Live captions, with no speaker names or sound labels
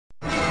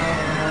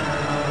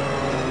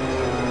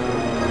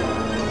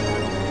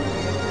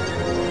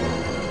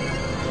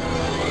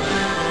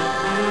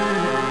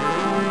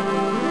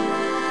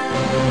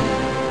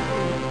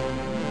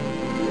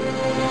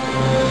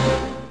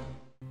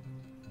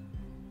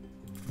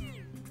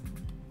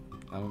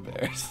I'm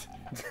embarrassed.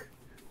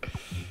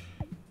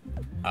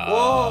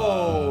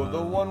 Whoa!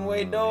 The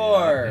one-way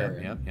door!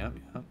 Yep.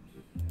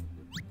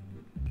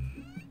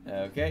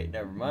 Okay,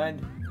 never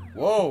mind.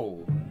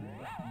 Whoa!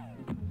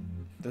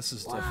 This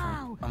is different.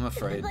 Wow, I'm this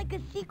afraid. is like a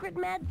secret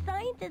mad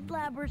scientist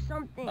lab or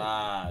something.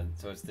 Ah,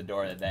 so it's the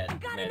door that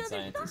got mad another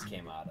scientist sign.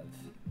 came out of.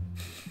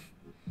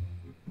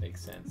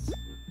 Makes sense.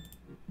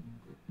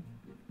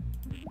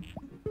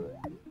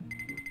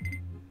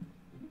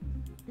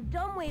 The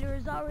dumbwaiter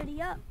is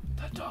already up.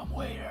 The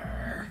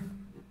dumbwaiter.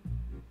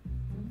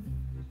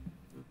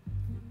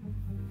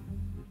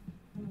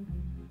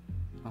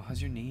 Oh,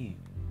 how's your knee?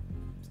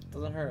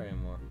 Doesn't hurt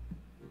anymore.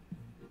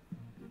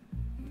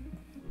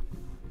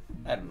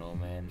 I don't know,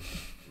 man.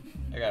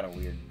 I got a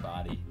weird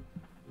body.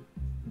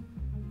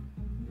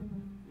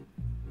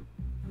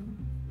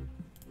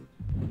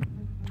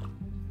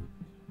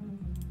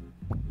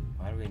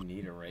 Why do we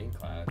need a rain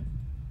cloud?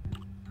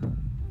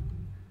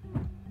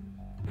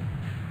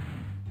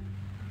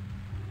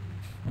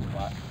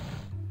 What?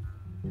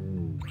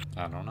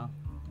 I don't know.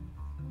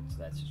 So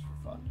that's just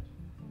for fun.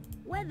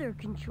 Weather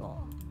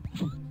control.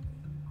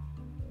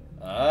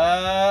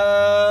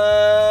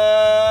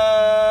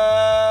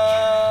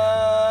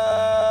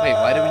 Wait,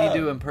 why do we need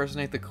to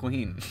impersonate the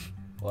queen?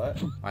 What?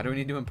 Why do we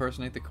need to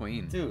impersonate the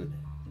queen? Dude.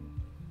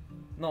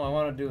 No, I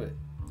want to do it.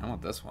 I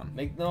want this one. I'll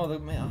make the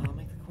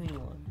queen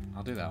one.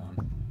 I'll do that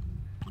one.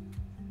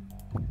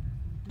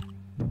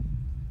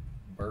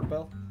 Bird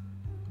bell?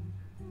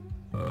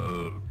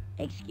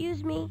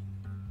 Excuse me.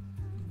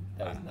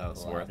 That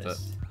was worth it.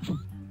 loudest.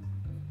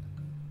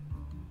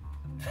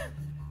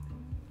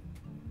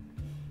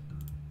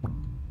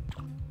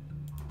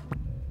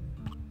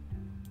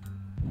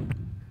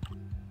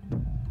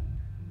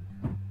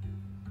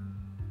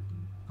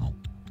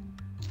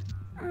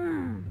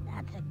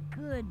 That's a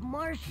good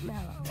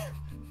marshmallow.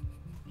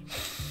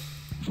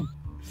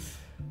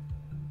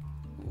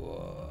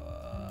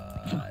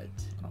 What? I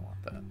don't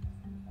want that.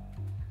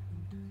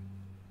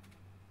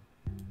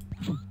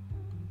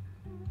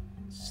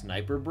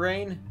 Sniper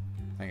brain?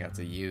 I think that's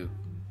a U.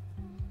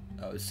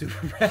 Oh,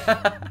 super brain.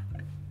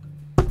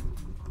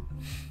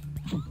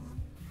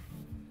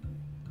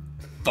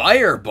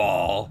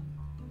 Fireball.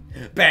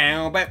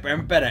 Bow, bow, bow,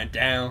 bow,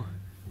 down.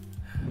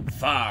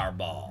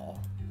 Fireball.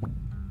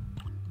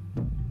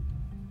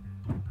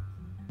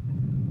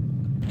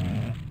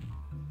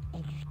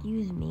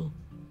 Excuse me.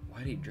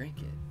 Why'd he drink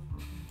it?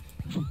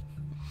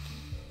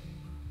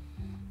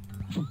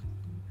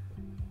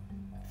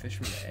 Fish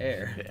from the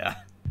air. Yeah.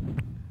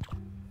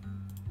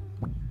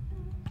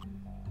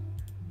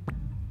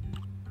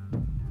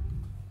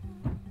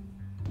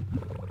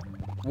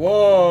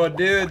 Whoa,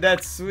 dude,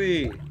 that's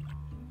sweet.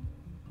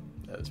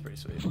 That was pretty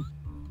sweet.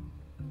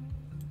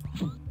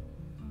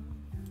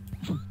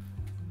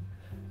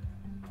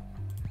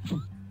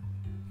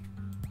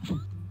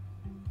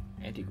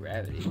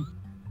 Anti-gravity.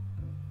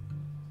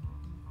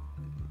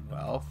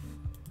 Wealth.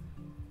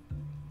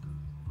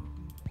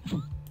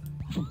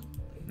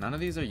 None of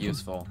these are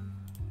useful.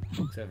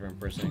 Except for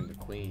impersonating the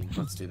queen.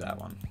 Let's do that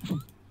one.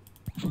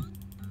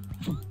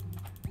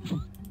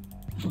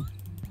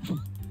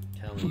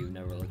 Tell me you've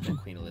never looked at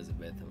Queen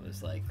Elizabeth and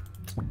was like,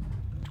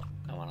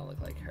 I want to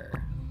look like her.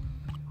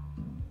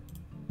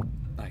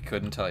 I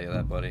couldn't tell you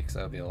that, buddy, because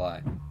that would be a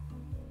lie.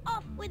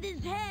 Off with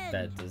his head.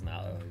 That does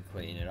not look like a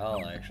queen at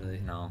all, actually.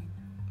 No.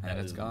 That And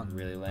it's was gone.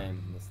 really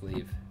lame. Let's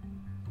leave.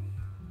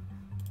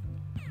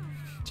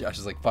 Josh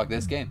is like, fuck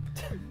this game.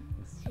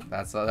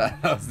 That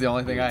was the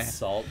only thing I...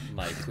 Insult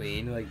my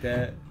queen like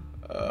that?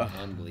 Uh,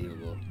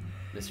 Unbelievable.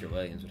 Mr.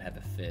 Williams would have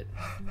a fit.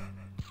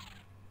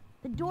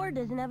 The door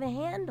doesn't have a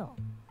handle.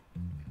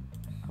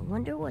 I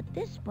wonder what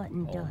this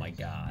button does. Oh my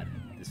god.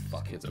 This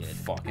fucking kid's a kid.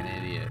 fucking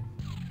idiot.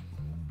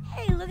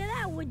 Hey, look at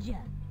that, would ya?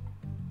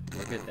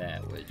 Look at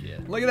that, would you?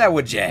 Look at that,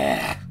 would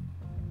ya?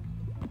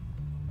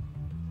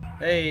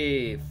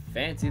 Hey,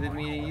 fancy the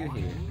meeting you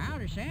here.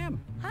 Howdy,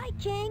 Sam. Hi,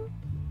 King.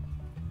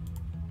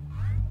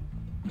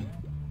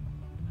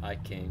 Hi,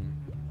 King.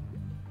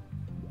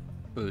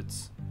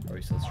 Boots. Are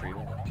we still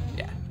streaming?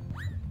 Yeah.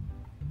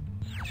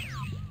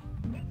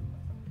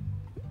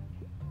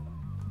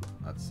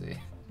 Let's see.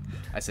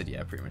 I said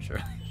yeah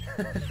prematurely.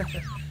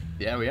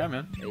 Yeah, we are,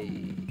 man.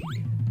 Hey.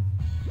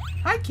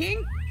 Hi,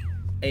 King.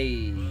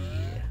 Hey.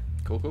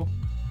 Cool.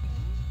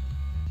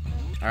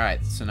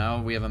 Alright, so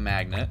now we have a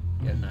magnet.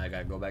 Yeah, now I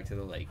gotta go back to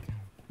the lake.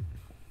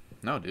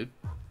 No, dude.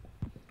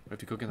 We have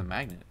to go get the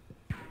magnet.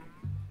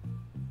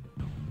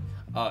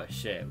 Oh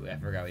shit, I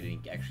forgot we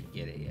didn't actually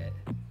get it yet.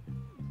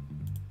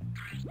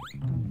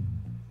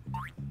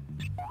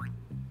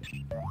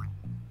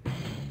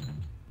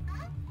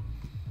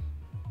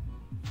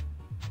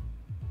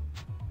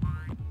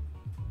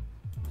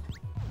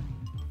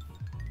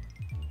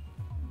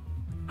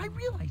 I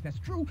realize that's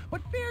true,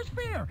 but fair's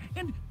fair.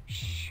 And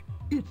shh,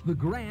 it's the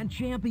grand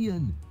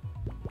champion.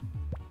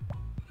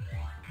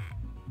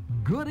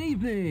 Good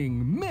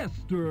evening,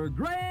 Mr.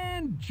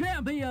 Grand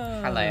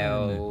Champion.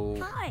 Hello.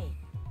 Hi.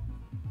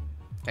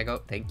 I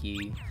go. Thank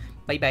you.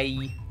 Bye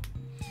bye.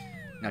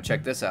 Now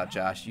check this out,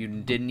 Josh. You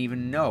didn't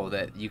even know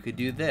that you could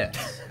do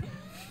this.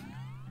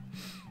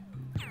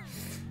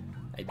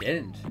 I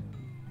didn't.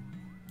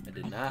 I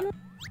did not.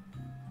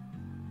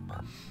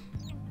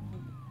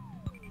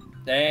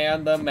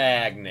 And the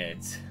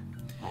magnet.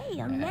 Hey,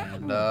 a And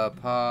magnet. a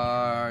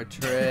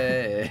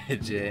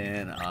partridge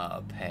in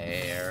a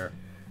pear.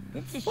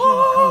 It's a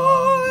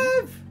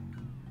shame.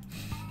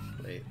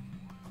 Late.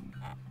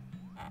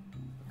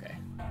 Okay.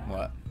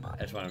 What? I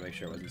just want to make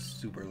sure it wasn't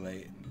super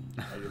late.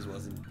 I just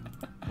wasn't.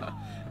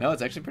 No,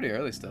 it's actually pretty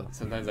early still.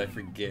 Sometimes I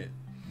forget.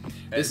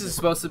 This is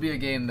supposed to be a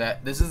game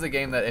that... This is a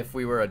game that if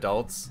we were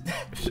adults,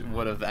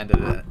 would have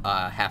ended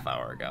a half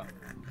hour ago.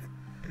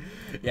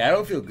 Yeah, I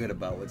don't feel good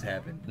about what's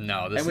happened.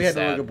 No, this And we is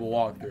had to sad. look up a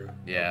walkthrough.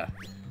 Yeah.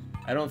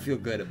 I don't feel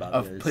good about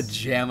Of this.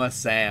 Pajama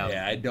Sam.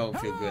 Yeah, I don't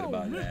feel good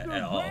about Hello, that Mr.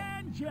 at all.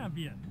 Grand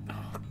Champion.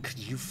 Oh, could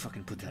you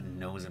fucking put that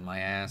nose in my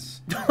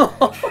ass?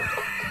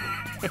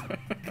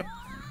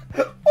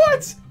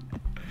 What?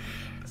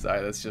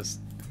 Sorry, that's just...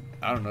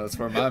 I don't know. That's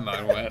where my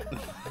mind went.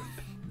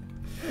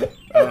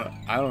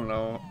 I don't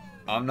know.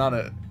 I'm not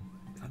a...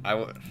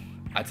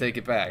 I take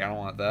it back. I don't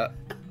want that.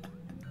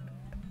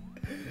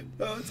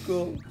 No, it's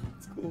cool.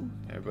 It's cool.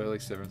 Everybody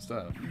likes different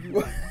stuff.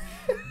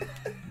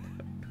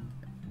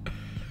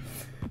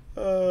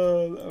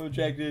 I'm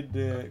attracted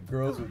to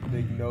girls with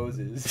big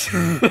noses.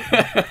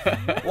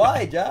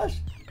 Why, Josh?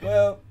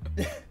 Well,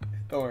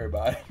 don't worry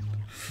about it.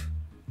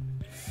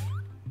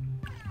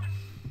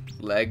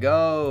 Let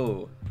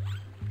go.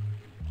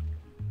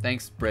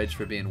 Thanks, Bridge,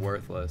 for being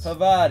worthless.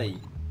 Havati.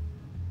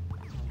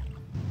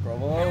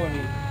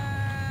 Provolone.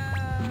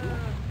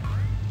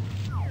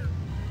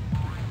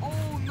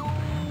 Oh no!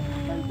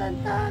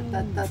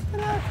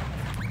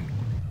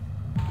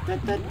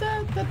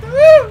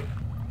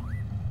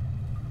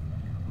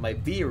 My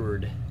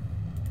beard.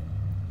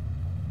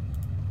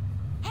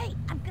 Hey,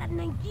 I've got an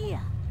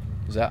idea.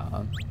 Is that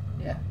on?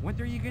 Yeah. What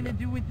are you gonna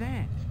do with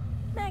that?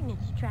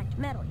 Magnets attract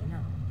metal, you know.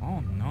 Oh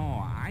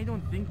no, I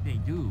don't think they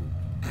do.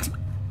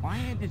 I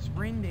had this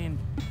friend and,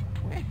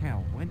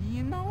 well, what do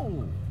you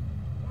know?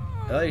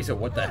 I thought you said,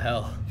 what the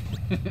hell?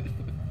 I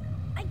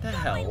The got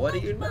hell? my What do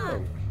you lunchbox.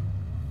 know?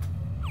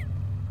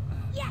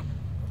 Yes.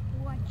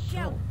 Watch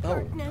out,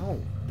 darkness.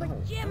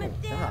 Pajama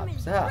Sam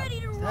is ready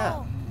to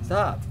roll.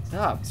 Stop.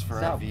 It's for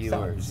our Stop.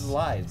 viewers. This is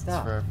live. It's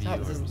Stop. for our Stop.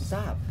 viewers.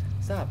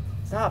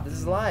 Stop. This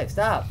is live.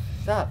 Stop.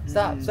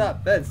 Ben,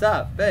 stop. Ben,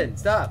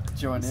 stop.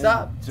 Join in.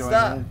 Stop. Join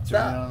Stop. in. Join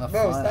Stop. in on the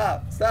No,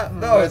 fun. stop.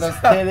 Where No, are those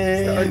stop.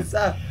 titties?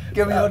 Stop.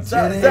 Give me your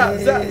Stop.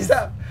 titties.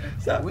 Stop.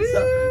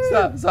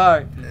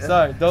 Sorry.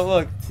 Don't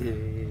look.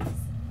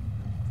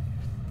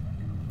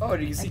 Oh,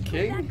 do you see Let's go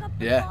King? back up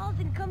the Yeah. walls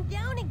and come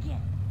down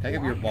again. Pack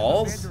up Oh, your I have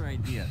balls? a better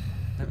idea.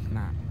 That's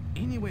not.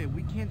 Anyway,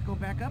 we can't go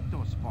back up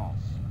those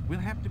falls. We'll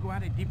have to go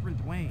out a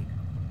different way.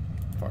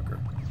 Fucker.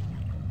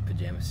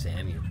 Pajama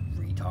Sam, you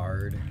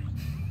retard.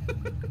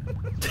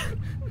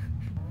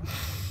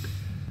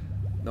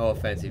 No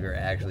offense if you're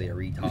actually a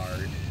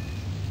retard.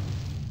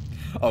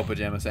 Oh,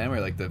 Pajama Sam or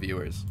like the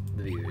viewers?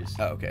 The viewers.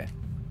 Oh, okay.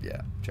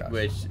 Yeah, Josh.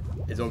 Which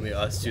is only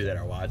us two that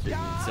are watching,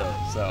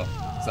 so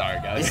Sorry,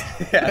 guys.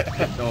 yeah,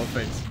 no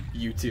offense,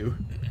 you two.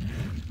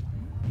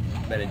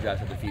 Ben and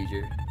Josh of the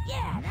future.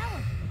 Yeah, that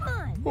was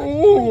fun.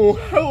 Oh,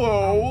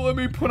 hello. Let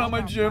me put on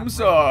my gym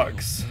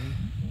socks.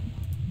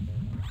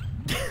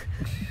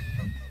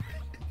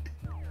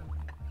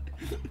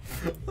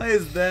 Why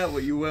is that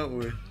what you went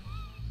with?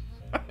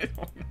 I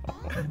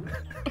don't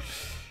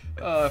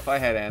know. If I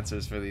had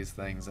answers for these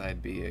things, I'd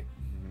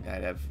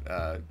have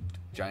a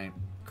giant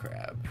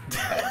crab.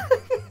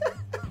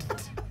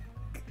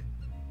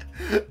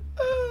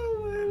 Oh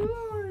my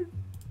lord.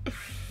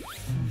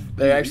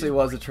 There actually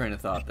was a train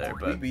of thought there,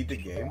 We but beat the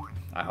game.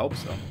 I hope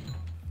so.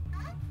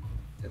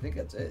 I think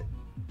that's it.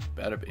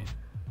 Better be.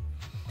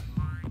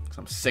 'Cause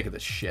I'm sick of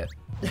this shit.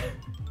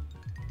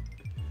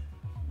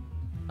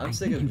 I'm I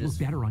sick think of you'd just.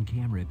 look better on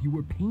camera if you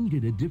were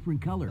painted a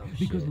different color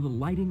because shit. of the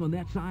lighting on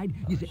that side.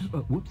 You see,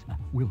 whoops.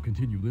 We'll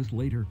continue this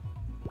later.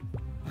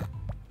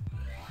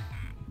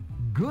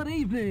 Good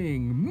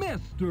evening,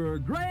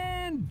 Mr.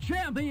 Grand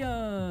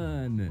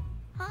Champion.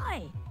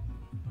 Hi.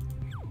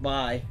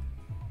 Bye.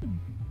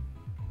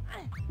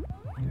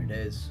 There it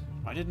is.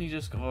 Why didn't you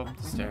just go up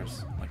the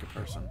stairs like a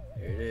person?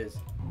 There it is.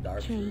 Dark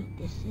Okay, room.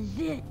 this is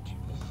it.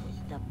 This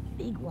is the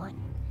big one.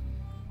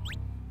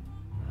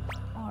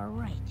 All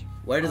right.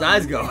 Where does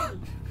eyes go?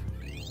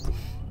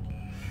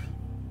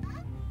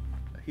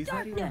 He's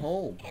not even Darkness,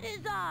 home. it is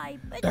I,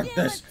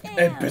 Darkness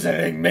Pajama is Sam.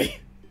 visiting me.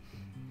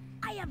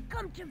 I have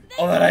come to visit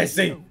All that I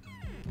see. you.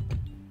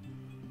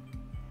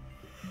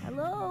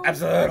 Hello?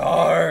 Absolute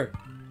horror.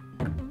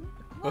 The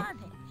closet.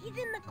 He's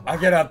in the closet. I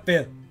cannot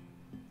feel.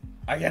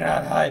 I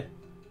cannot hide.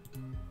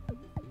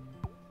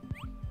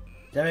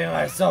 Give me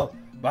my soul,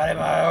 body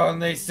my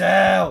only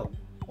cell.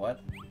 What?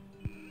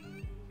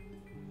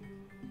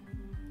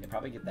 You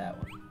probably get that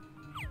one.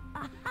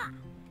 Aha!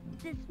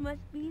 This must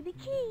be the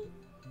key.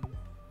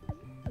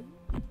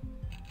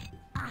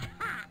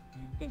 Aha!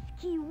 This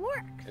key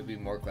works. It'd be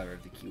more clever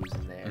if the key was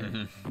in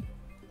there.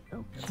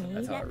 Okay,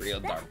 That's how that's real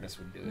that. darkness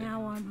would do it.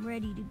 Now I'm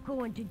ready to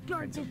go into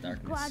Prince of Darkness's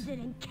Darkness. closet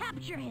and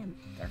capture him.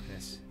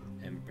 Darkness,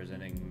 him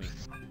presenting me.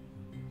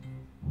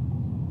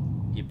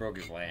 He broke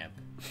his lamp.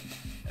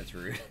 That's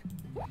rude.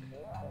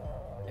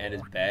 And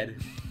his bed.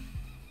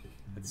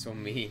 That's so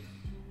mean.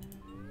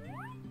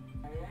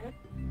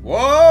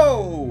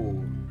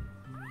 Whoa!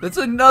 That's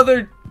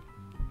another.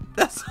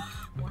 That's.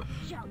 Watch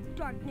out,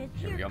 Darkness.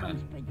 Here we Here go,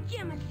 comes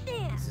Pajama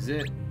Sam. This is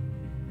it.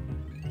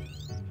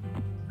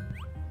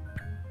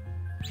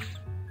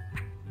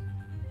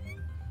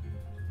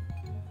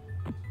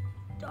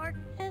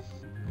 Darkness,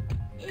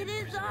 it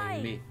is Presenting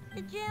I, me.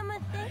 Pajama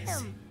Nice.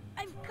 Sam.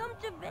 I've come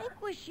to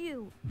vanquish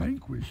you.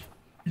 Vanquish?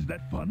 Is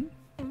that fun?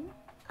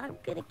 I'm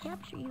gonna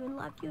capture you and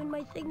lock you in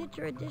my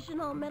signature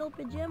edition all-metal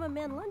Pajama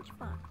Man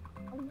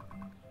lunchbox.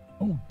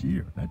 Oh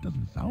dear, that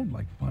doesn't sound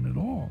like fun at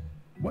all.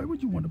 Why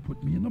would you want to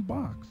put me in a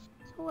box?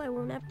 So I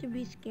won't have to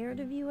be scared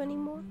of you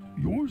anymore?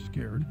 You're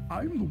scared.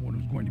 I'm the one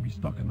who's going to be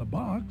stuck in the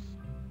box.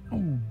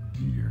 Oh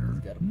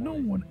dear, He's got a no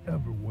point. one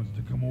ever wants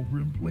to come over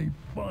and play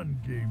fun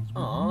games with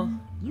Aw. me.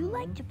 You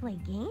like to play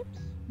games?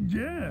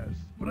 Yes,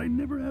 but I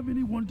never have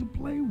anyone to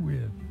play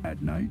with.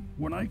 At night,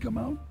 when I come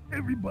out,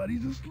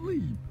 everybody's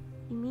asleep.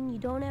 You mean you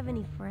don't have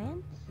any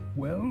friends?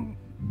 Well,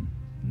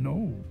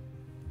 no.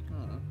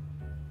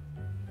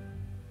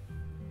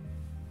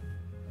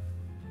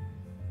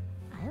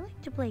 I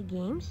like to play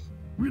games.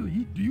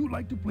 Really? Do you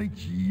like to play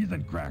cheese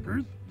and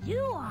crackers? Do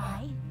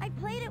I? I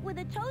played it with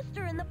a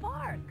toaster in the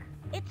park.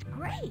 It's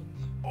great.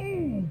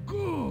 Oh,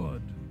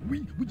 good.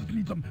 We just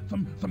need some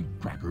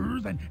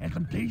crackers and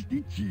some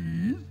tasty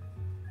cheese.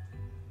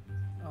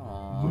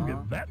 Look Aww.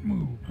 at that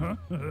move, huh?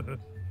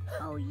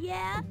 Oh,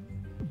 yeah?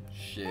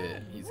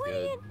 Shit, he's What good. do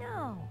you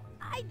know?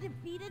 I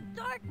defeated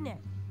Darkness.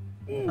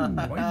 Oh,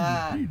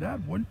 I didn't see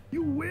that one.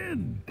 You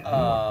win. You're good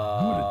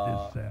at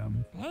this,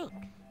 Sam. Thanks.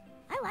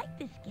 I like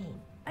this game.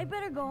 I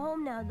better go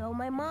home now, though.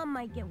 My mom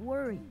might get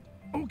worried.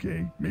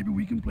 Okay, maybe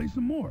we can play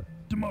some more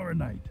tomorrow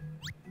night.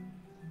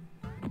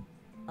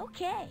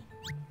 Okay.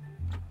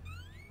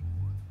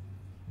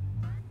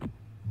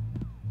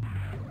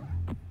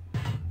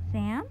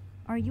 Sam,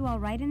 are you all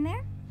right in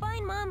there?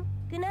 Fine, Mom.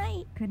 Good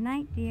night. Good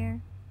night, dear.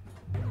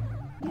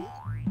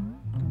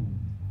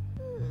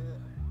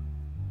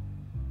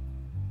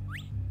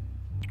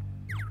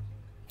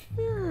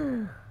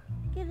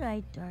 Good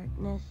night,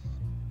 Darkness.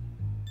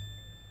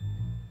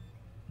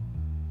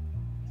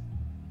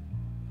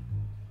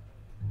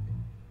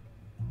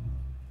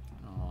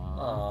 Aww.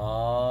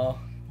 Aww.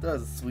 That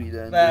was a sweet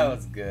ending. That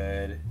was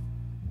good.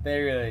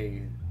 They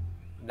really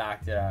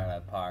knocked it out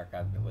of the park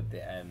with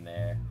the end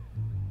there.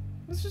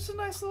 It's just a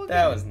nice little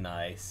That game. was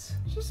nice.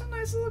 It's just a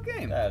nice little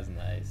game. That was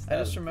nice. I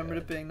just remembered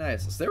it being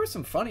nice. So there were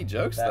some funny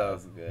jokes, That though.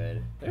 was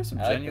good. There's some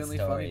I like the genuinely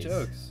funny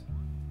stories. jokes.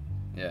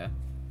 Yeah.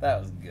 That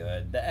was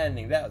good. The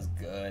ending, that was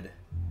good.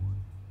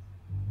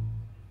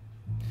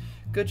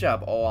 Good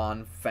job,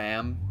 Owen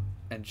Pham,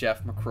 and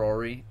Jeff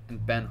McCrory,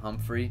 and Ben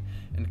Humphrey,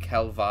 and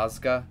Kel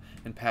Vazga,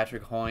 and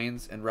Patrick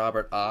Hoynes, and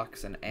Robert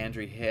Ox, and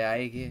Andrew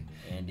Haig,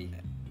 Andy.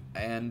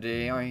 and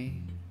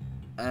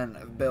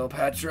Bill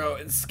Petro,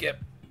 and Skip.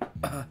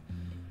 Aw.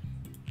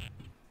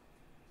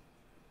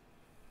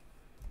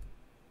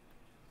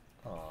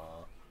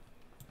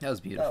 That was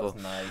That beautiful.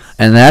 was nice.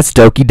 And that's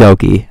Doki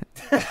Doki.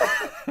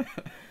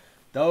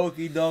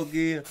 Doki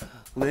Doki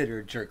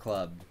Literature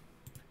Club.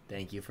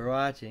 Thank you for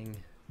watching.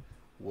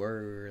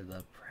 We're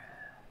the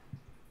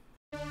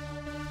press.